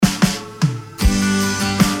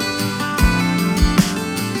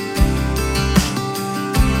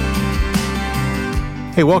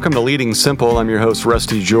Hey, welcome to Leading Simple. I'm your host,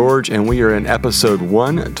 Rusty George, and we are in episode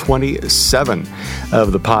 127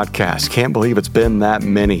 of the podcast. Can't believe it's been that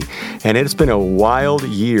many. And it's been a wild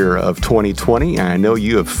year of 2020, and I know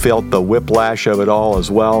you have felt the whiplash of it all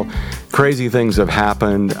as well. Crazy things have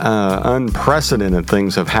happened, unprecedented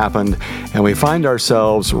things have happened, and we find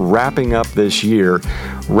ourselves wrapping up this year,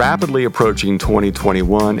 rapidly approaching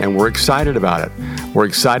 2021, and we're excited about it. We're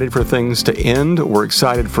excited for things to end. We're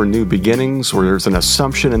excited for new beginnings, where there's an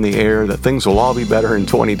assumption in the air that things will all be better in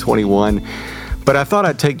 2021. But I thought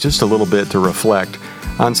I'd take just a little bit to reflect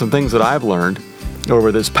on some things that I've learned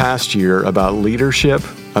over this past year about leadership,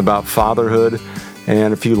 about fatherhood,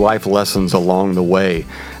 and a few life lessons along the way.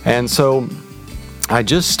 And so I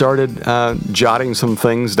just started jotting some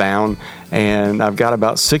things down, and I've got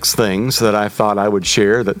about 6 things that I thought I would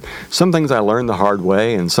share, that some things I learned the hard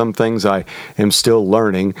way and some things I am still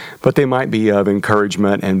learning, but they might be of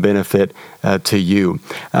encouragement and benefit to you.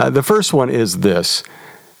 The first one is this: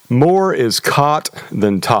 more is caught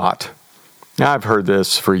than taught. Now, I've heard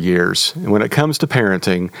this for years. When it comes to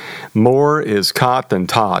parenting, more is caught than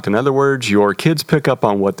taught. In other words, your kids pick up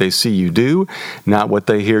on what they see you do, not what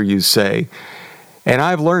they hear you say. And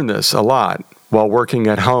I've learned this a lot while working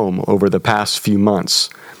at home over the past few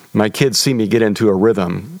months. My kids see me get into a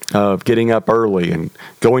rhythm of getting up early and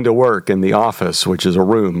going to work in the office, which is a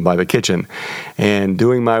room by the kitchen, and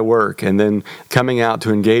doing my work, and then coming out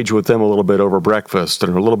to engage with them a little bit over breakfast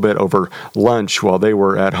and a little bit over lunch while they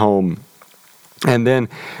were at home. And then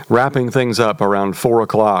wrapping things up around 4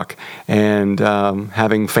 o'clock and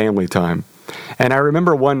having family time. And I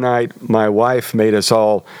remember one night my wife made us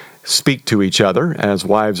all speak to each other, as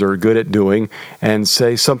wives are good at doing, and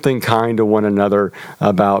say something kind to one another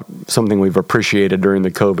about something we've appreciated during the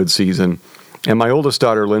COVID season. And my oldest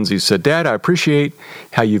daughter, Lindsay, said, "Dad, I appreciate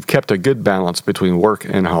how you've kept a good balance between work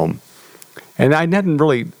and home." And I hadn't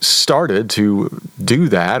really started to do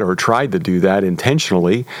that or tried to do that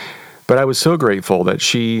intentionally, but I was so grateful that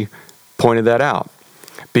she pointed that out,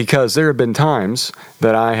 because there have been times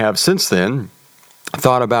that I have since then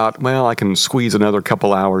thought about, well, I can squeeze another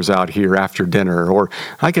couple hours out here after dinner, or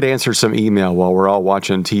I could answer some email while we're all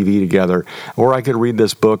watching TV together, or I could read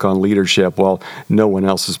this book on leadership while no one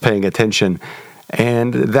else is paying attention.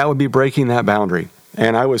 And that would be breaking that boundary.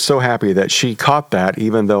 And I was so happy that she caught that,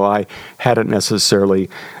 even though I hadn't necessarily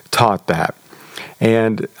taught that.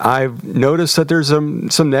 And I've noticed that there's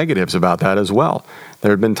some negatives about that as well.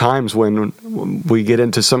 There have been times when we get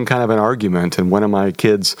into some kind of an argument and one of my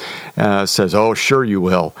kids says, "Oh, sure you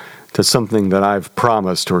will," to something that I've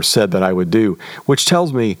promised or said that I would do, which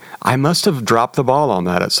tells me I must have dropped the ball on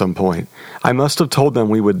that at some point. I must have told them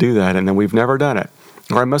we would do that, and then we've never done it.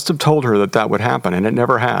 Or I must have told her that would happen, and it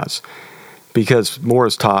never has. Because more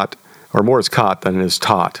is caught than it is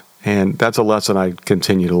taught. And that's a lesson I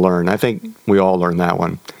continue to learn. I think we all learn that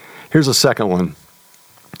one. Here's a second one.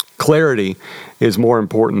 Clarity is more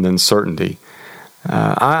important than certainty.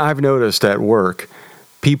 I've noticed at work,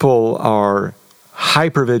 people are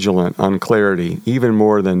hypervigilant on clarity, even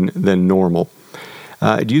more than normal.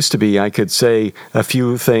 It used to be I could say a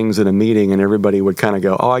few things in a meeting and everybody would kind of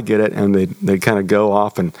go, "Oh, I get it," and they'd kind of go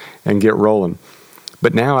off and get rolling.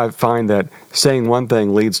 But now I find that saying one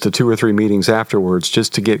thing leads to 2 or 3 meetings afterwards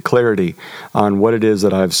just to get clarity on what it is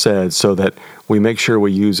that I've said, so that we make sure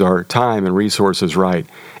we use our time and resources right.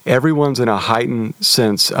 Everyone's in a heightened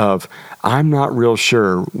sense of, I'm not real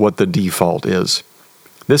sure what the default is.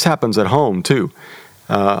 This happens at home too.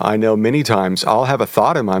 I know many times I'll have a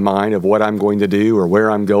thought in my mind of what I'm going to do or where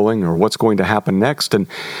I'm going or what's going to happen next, and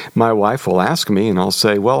my wife will ask me and I'll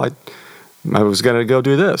say, "Well, I was going to go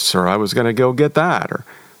do this, or I was going to go get that," or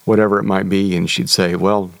whatever it might be. And she'd say,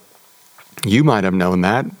 "Well, you might have known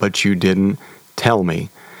that, but you didn't tell me."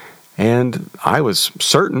 And I was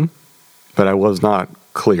certain, but I was not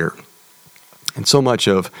clear. And so much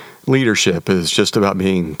of leadership is just about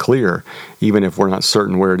being clear, even if we're not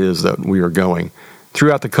certain where it is that we are going.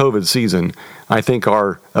 Throughout the COVID season, I think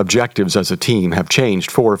our objectives as a team have changed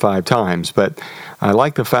 4 or 5 times, but I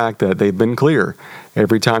like the fact that they've been clear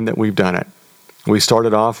every time that we've done it. We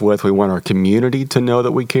started off with, we want our community to know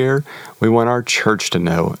that we care. We want our church to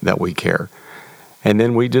know that we care. And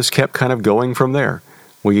then we just kept kind of going from there.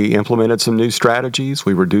 We implemented some new strategies.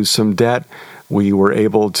 We reduced some debt. We were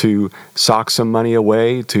able to sock some money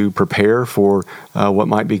away to prepare for what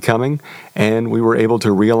might be coming. And we were able to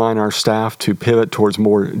realign our staff to pivot towards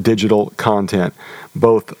more digital content,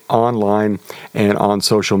 both online and on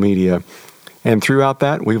social media. And throughout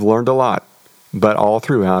that, we've learned a lot. But all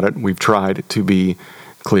throughout it, we've tried to be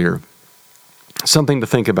clear. Something to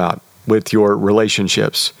think about with your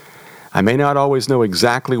relationships. I may not always know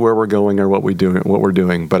exactly where we're going or what we're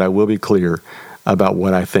doing, but I will be clear about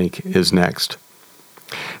what I think is next.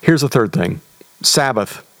 Here's the third thing.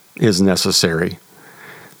 Sabbath is necessary.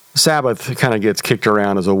 Sabbath kind of gets kicked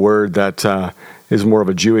around as a word that is more of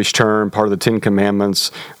a Jewish term, part of the Ten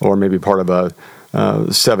Commandments, or maybe part of a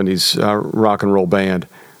 70s rock and roll band.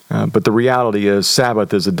 But the reality is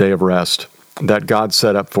Sabbath is a day of rest that God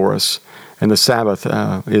set up for us. And the Sabbath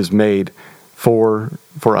is made for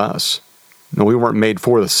us. Now, we weren't made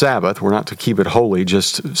for the Sabbath. We're not to keep it holy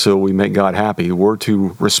just so we make God happy. We're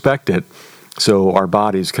to respect it so our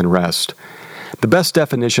bodies can rest. The best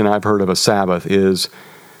definition I've heard of a Sabbath is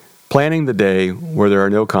planning the day where there are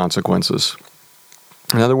no consequences.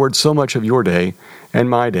 In other words, so much of your day and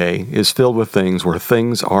my day is filled with things where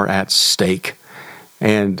things are at stake.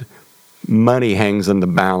 And money hangs in the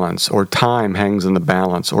balance, or time hangs in the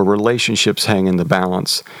balance, or relationships hang in the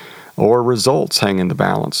balance, or results hang in the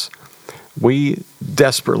balance. We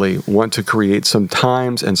desperately want to create some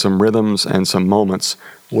times and some rhythms and some moments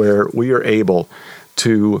where we are able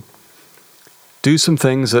to do some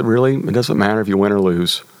things that really, it doesn't matter if you win or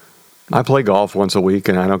lose. I play golf once a week,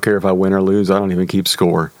 and I don't care if I win or lose. I don't even keep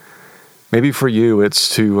score. Maybe for you,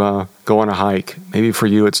 it's to go on a hike. Maybe for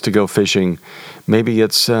you, it's to go fishing. Maybe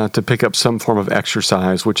it's to pick up some form of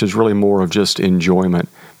exercise, which is really more of just enjoyment.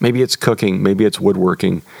 Maybe it's cooking. Maybe it's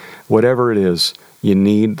woodworking. Whatever it is, you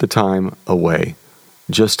need the time away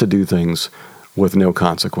just to do things with no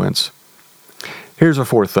consequence. Here's a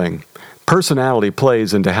fourth thing. Personality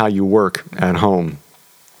plays into how you work at home.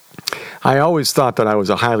 I always thought that I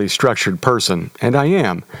was a highly structured person, and I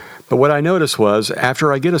am. But what I noticed was,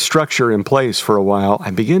 after I get a structure in place for a while,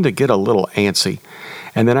 I begin to get a little antsy.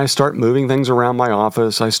 And then I start moving things around my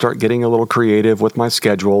office. I start getting a little creative with my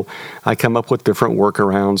schedule. I come up with different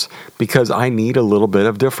workarounds because I need a little bit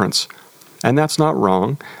of difference. And that's not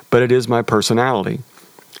wrong, but it is my personality.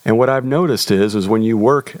 And what I've noticed is when you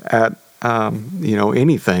work at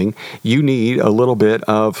anything, you need a little bit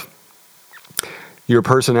of your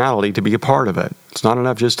personality to be a part of it. It's not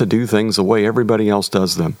enough just to do things the way everybody else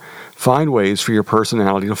does them. Find ways for your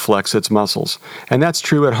personality to flex its muscles. And that's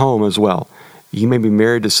true at home as well. You may be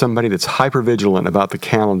married to somebody that's hypervigilant about the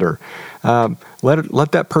calendar.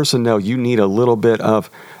 Let that person know you need a little bit of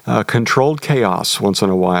controlled chaos once in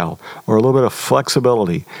a while, or a little bit of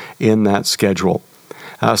flexibility in that schedule.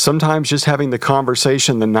 Sometimes just having the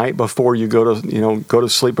conversation the night before you go to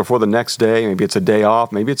sleep, before the next day, maybe it's a day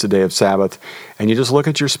off, maybe it's a day of Sabbath, and you just look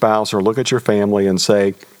at your spouse or look at your family and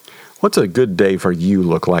say, what's a good day for you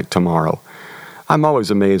look like tomorrow? I'm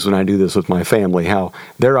always amazed when I do this with my family, how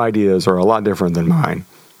their ideas are a lot different than mine.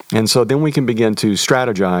 And so then we can begin to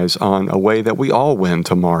strategize on a way that we all win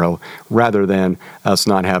tomorrow, rather than us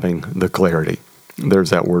not having the clarity. There's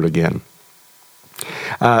that word again.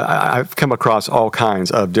 I've come across all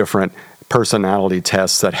kinds of different personality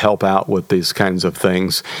tests that help out with these kinds of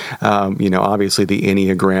things. Obviously the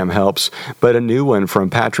Enneagram helps, but a new one from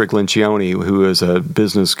Patrick Lencioni, who is a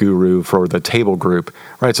business guru for the Table Group,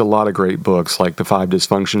 writes a lot of great books like The 5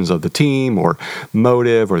 Dysfunctions of the Team, or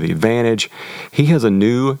Motive, or The Advantage. He has a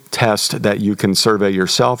new test that you can survey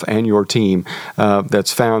yourself and your team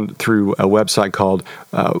that's found through a website called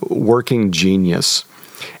Working Genius.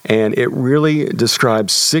 And it really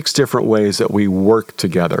describes 6 different ways that we work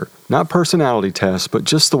together. Not personality tests, but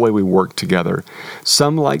just the way we work together.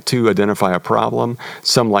 Some like to identify a problem.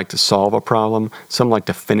 Some like to solve a problem. Some like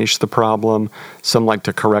to finish the problem. Some like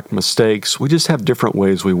to correct mistakes. We just have different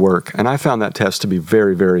ways we work. And I found that test to be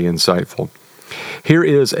very, very insightful. Here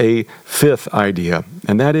is a 5th idea,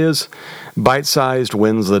 and that is bite-sized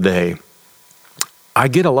wins the day. I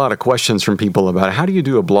get a lot of questions from people about how do you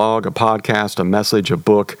do a blog, a podcast, a message, a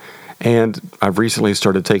book, and I've recently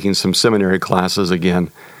started taking some seminary classes again.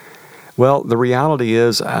 Well, the reality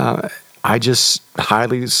is I just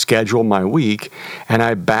highly schedule my week and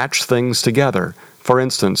I batch things together. For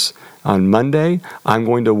instance, on Monday, I'm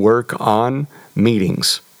going to work on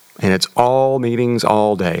meetings, and it's all meetings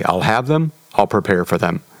all day. I'll have them, I'll prepare for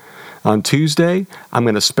them. On Tuesday, I'm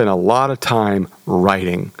going to spend a lot of time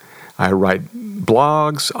writing. I write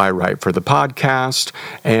blogs, I write for the podcast,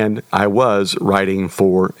 and I was writing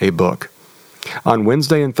for a book. On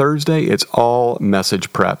Wednesday and Thursday, it's all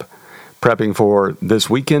message prep. Prepping for this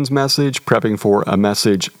weekend's message, prepping for a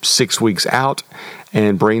message 6 weeks out,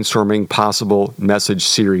 and brainstorming possible message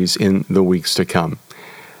series in the weeks to come.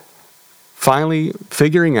 Finally,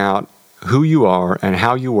 figuring out who you are and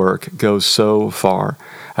how you work goes so far.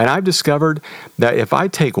 And I've discovered that if I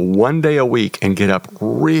take one day a week and get up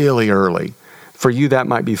really early, For you, that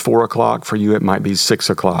might be 4 o'clock. For you, it might be 6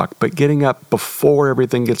 o'clock. But getting up before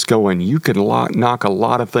everything gets going, you can knock a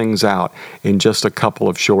lot of things out in just a couple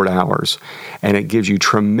of short hours. And it gives you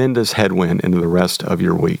tremendous headwind into the rest of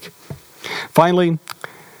your week. Finally,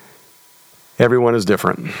 everyone is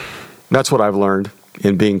different. That's what I've learned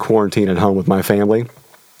in being quarantined at home with my family.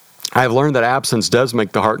 I've learned that absence does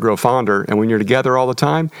make the heart grow fonder. And when you're together all the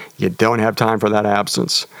time, you don't have time for that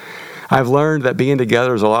absence. I've learned that being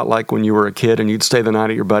together is a lot like when you were a kid and you'd stay the night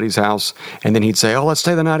at your buddy's house, and then he'd say, oh, let's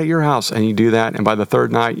stay the night at your house. And you do that, and by the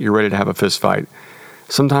third night, you're ready to have a fist fight.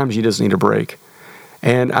 Sometimes you just need a break.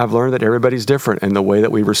 And I've learned that everybody's different in the way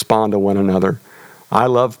that we respond to one another. I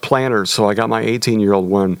love planners, so I got my 18-year-old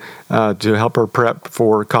one to help her prep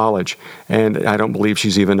for college, and I don't believe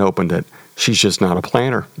she's even opened it. She's just not a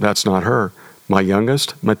planner. That's not her. My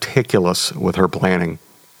youngest, meticulous with her planning.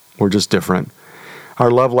 We're just different. Our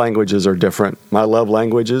love languages are different. My love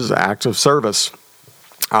language is acts of service.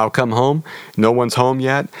 I'll come home, no one's home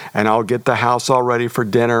yet, and I'll get the house all ready for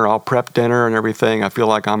dinner. I'll prep dinner and everything. I feel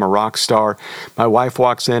like I'm a rock star. My wife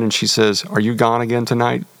walks in and she says, are you gone again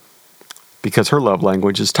tonight? Because her love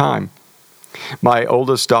language is time. My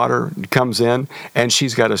oldest daughter comes in and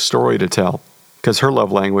she's got a story to tell because her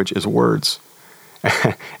love language is words.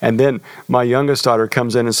 And then my youngest daughter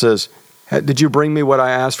comes in and says, did you bring me what I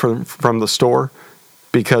asked from the store?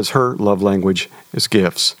 Because her love language is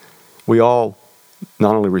gifts. We all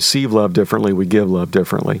not only receive love differently, we give love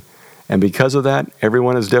differently. And because of that,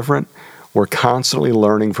 everyone is different. We're constantly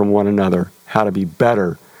learning from one another how to be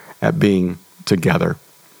better at being together.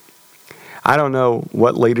 I don't know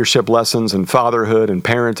what leadership lessons and fatherhood and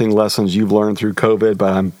parenting lessons you've learned through COVID,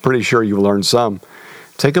 but I'm pretty sure you've learned some.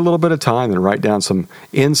 Take a little bit of time and write down some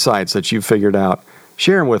insights that you've figured out.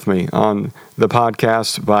 Share them with me on the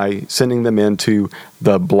podcast by sending them into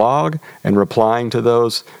the blog and replying to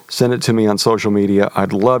those. Send it to me on social media.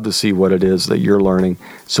 I'd love to see what it is that you're learning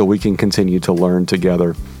so we can continue to learn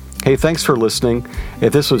together. Hey, thanks for listening.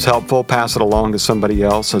 If this was helpful, pass it along to somebody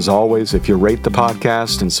else. As always, if you rate the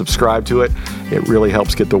podcast and subscribe to it, it really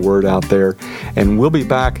helps get the word out there. And we'll be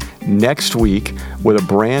back next week with a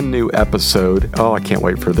brand new episode. Oh, I can't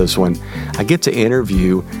wait for this one. I get to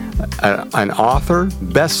interview an author,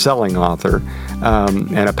 best-selling author,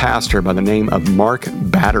 and a pastor by the name of Mark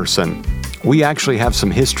Batterson. We actually have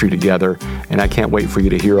some history together, and I can't wait for you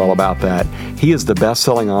to hear all about that. He is the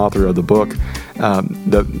best-selling author of the book,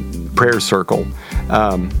 The Prayer Circle.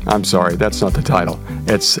 I'm sorry, that's not the title.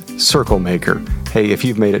 It's Circle Maker. Hey, if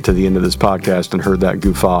you've made it to the end of this podcast and heard that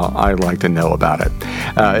guffaw, I'd like to know about it.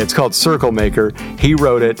 It's called Circle Maker. He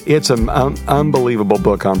wrote it. It's an unbelievable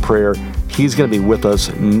book on prayer. He's going to be with us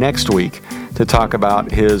next week to talk about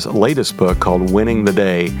his latest book called Winning the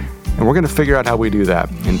Day. And we're going to figure out how we do that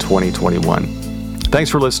in 2021. Thanks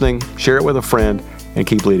for listening. Share it with a friend and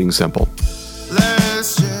keep leading simple.